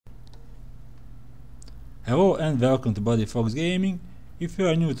Hello and welcome to Buddy Fox Gaming. If you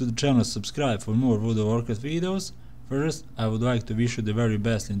are new to the channel, subscribe for more World of Warcraft videos. First, I would like to wish you the very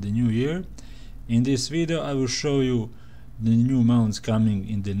best in the new year. In this video I will show you the new mounts coming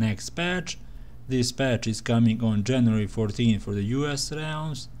in the next patch. This patch is coming on January 14 for the US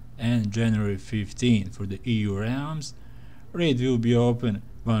realms and January 15 for the EU realms. Raid will be open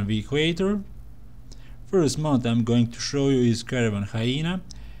 1 week later. First mount I'm going to show you is Caravan Hyena.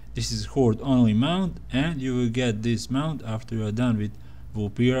 This is horde only mount, and you will get this mount after you are done with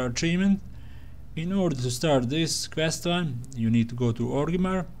Vulpira achievement. In order to start this quest line, you need to go to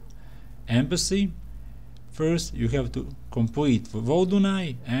Orgrimmar Embassy. First you have to complete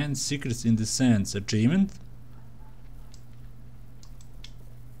Voldunai and Secrets in the Sands achievement.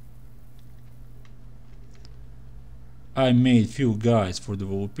 I made few guides for the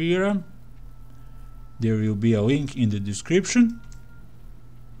Vulpira. There will be a link in the description.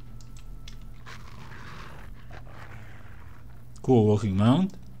 Cool looking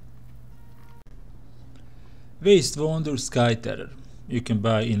mount. Waste Wander Sky Terror. You can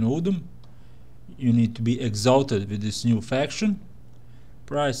buy in Uldum. You need to be exalted with this new faction.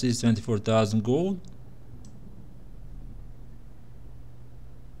 Price is 24,000 gold.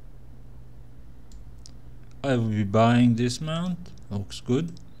 I will be buying this mount. Looks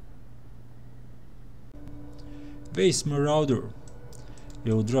good. Waste Marauder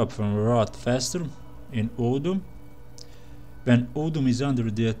will drop from Rot faster in Uldum. When Uldum is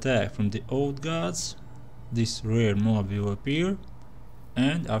under the attack from the old gods, this rare mob will appear,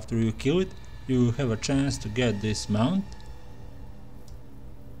 and after you kill it, you will have a chance to get this mount.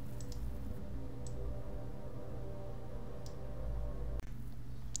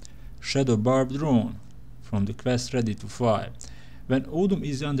 Shadow Barbed Drone from the quest Ready to Fly. When Uldum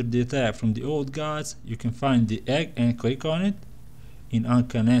is under the attack from the old gods, you can find the egg and click on it in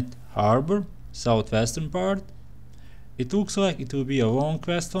Ankanet Harbor, southwestern part. It looks like it will be a long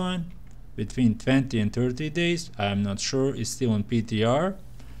quest line, between 20 and 30 days. I am not sure, it's still on PTR,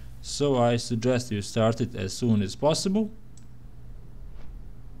 so I suggest you start it as soon as possible.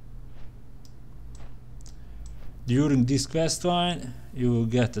 During this quest line, you will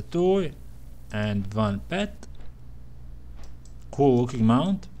get a toy and 1 pet. Cool looking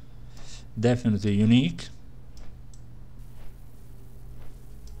mount, definitely unique.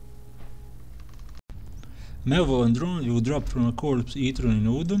 Malevolent Drone will drop from a corpse eater in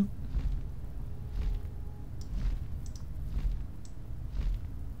Uldum.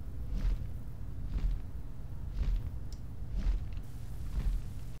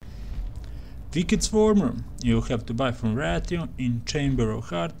 Wicked Swarmer you have to buy from Ration in Chamber of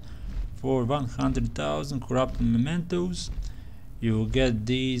Heart for 100,000 corrupted mementos. You will get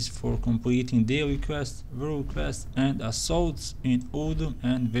these for completing daily quests, world quests and assaults in Uldum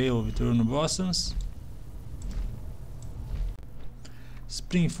and Vale of Eternal Blossoms.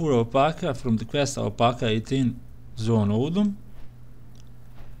 Springfur Alpaca from the quest Alpaca 18 Zone Uldum.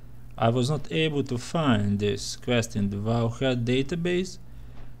 I was not able to find this quest in the Wowhead database.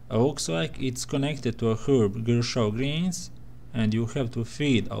 It looks like it's connected to a herb, Gershau Greens, and you have to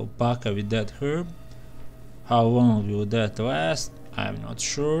feed alpaca with that herb. How long will that last? I am not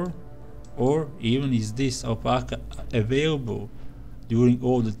sure. Or even is this alpaca available during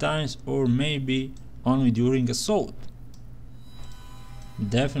all the times, or maybe only during assault?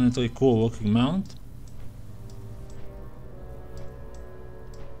 Definitely cool looking mount.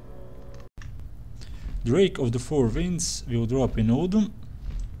 Drake of the Four Winds will drop in Uldum.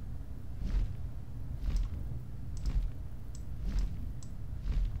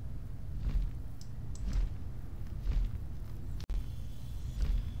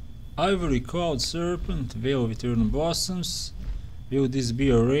 Ivory Cloud Serpent, Vale of Eternal Blossoms. Will this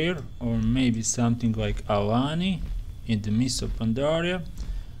be a rare, or maybe something like Alani in the Mists of Pandaria?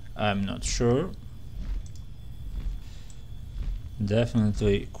 I'm not sure.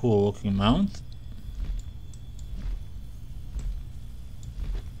 Definitely cool looking mount.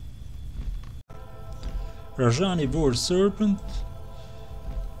 Rajani War Serpent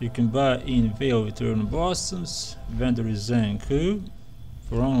you can buy in Vale of Eternal Blossoms, Vendor Zanku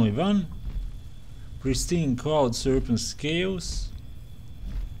for only 1. Pristine Cloud Serpent Scales.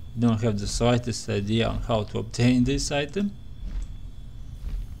 Don't have the slightest idea on how to obtain this item.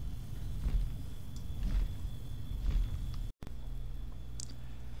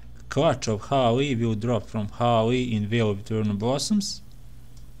 Clutch of Hali will drop from Hali in Vale of Eternal Blossoms.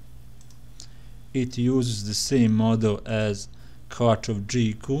 It uses the same model as Clutch of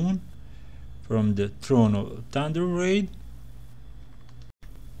G. Kuhn from the Throne of Thunder raid.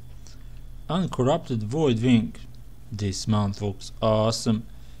 Uncorrupted Void Wing. This mount looks awesome.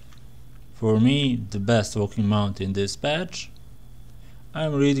 For me, the best walking mount in this patch.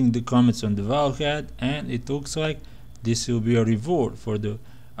 I'm reading the comments on the wowhead, and it looks like this will be a reward for the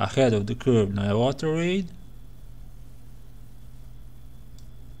ahead of the curve Nihilota raid.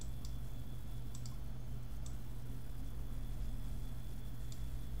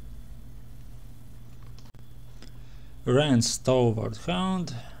 Rand's Stalwart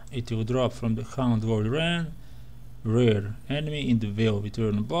Hound. It will drop from the Hound World Rand. Rare enemy in the Vale of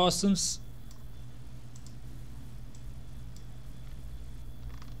Eternal Blossoms.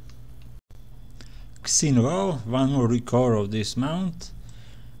 Xinval, one more record of this mount,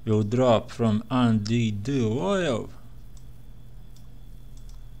 will drop from Loyal.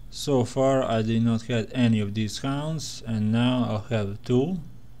 So far I did not have any of these hounds, and now I'll have two.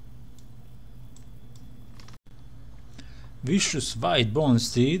 Vicious White Bone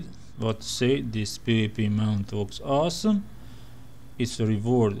Steed. What to say, this PvP mount looks awesome. It's a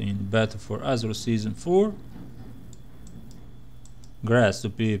reward in Battle for Azeroth Season 4. Grass to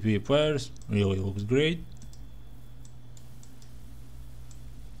PvP players, really looks great.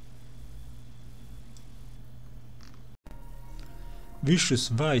 Vicious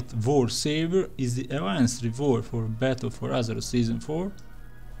White War Saber is the Alliance reward for Battle for Azeroth Season 4.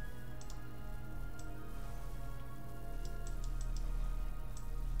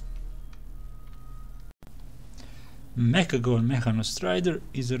 Mechagon Mechanostrider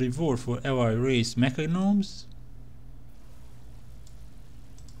is a reward for ally race Mechagnomes.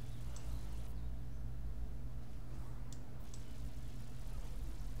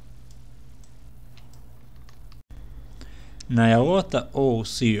 Nihilota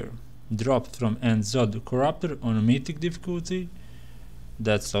All-Seer dropped from Enzod the Corruptor on a mythic difficulty.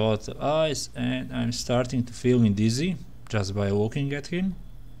 That's a lot of eyes, and I'm starting to feel dizzy just by looking at him.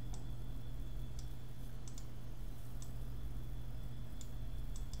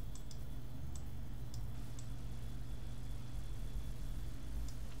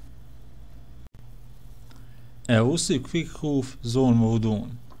 Elusive Quick Hoof Zone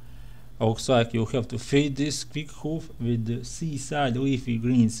Uldum. Looks like you have to feed this Quick Hoof with the Seaside Leafy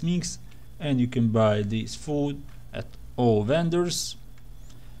Greens mix, and you can buy this food at all vendors.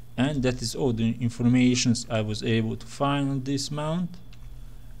 And that is all the information I was able to find on this mount.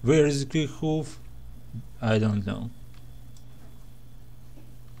 Where is the Quick Hoof? I don't know.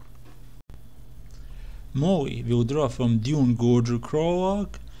 Molly will drop from Dune Gorger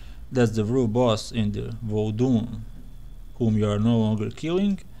Warlock. That's the real boss in the Uldum, whom you are no longer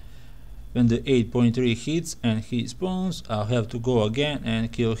killing. When the 8.3 hits and he spawns, I'll have to go again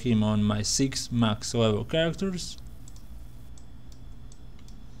and kill him on my 6 max level characters.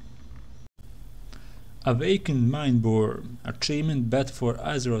 Awakened Mindbore, achievement Battle for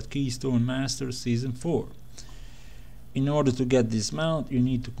Azeroth Keystone Master Season 4. In order to get this mount, you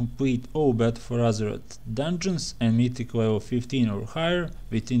need to complete all Battle for Azeroth dungeons and mythic level 15 or higher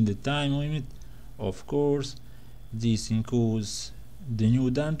within the time limit. Of course, this includes the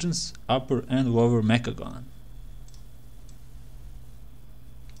new dungeons, Upper and Lower Mechagon.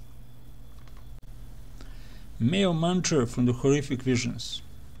 Male Muncher from the Horrific Visions.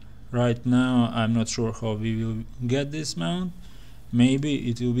 Right now I'm not sure how we will get this mount. Maybe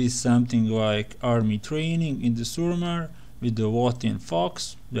it will be something like army training in the Surmar with the Lothian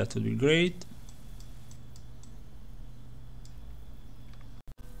Fox. That would be great.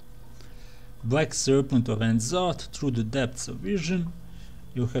 Black Serpent of Enzot Through the Depths of Vision.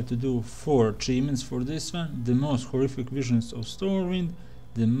 You have to do 4 achievements for this one. The most horrific visions of Stormwind,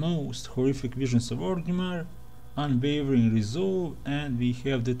 the most horrific visions of Orgrimmar, Unwavering Resolve, and we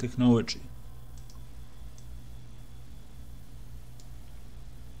have the technology.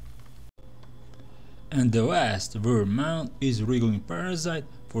 And the last rare mount is Wriggling Parasite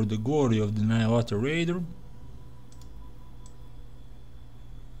for the glory of the Nihilota Raider.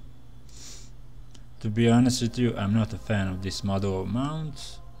 To be honest with you, I'm not a fan of this model of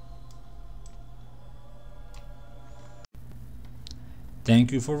mounts.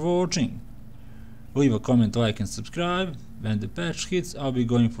 Thank you for watching. Leave a comment, like and subscribe. When the patch hits, I'll be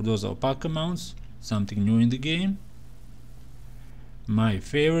going for those alpaca mounts, something new in the game. My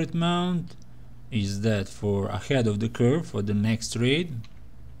favorite mount is that for ahead of the curve for the next raid.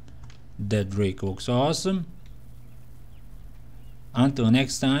 That Drake looks awesome. Until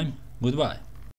next time, goodbye.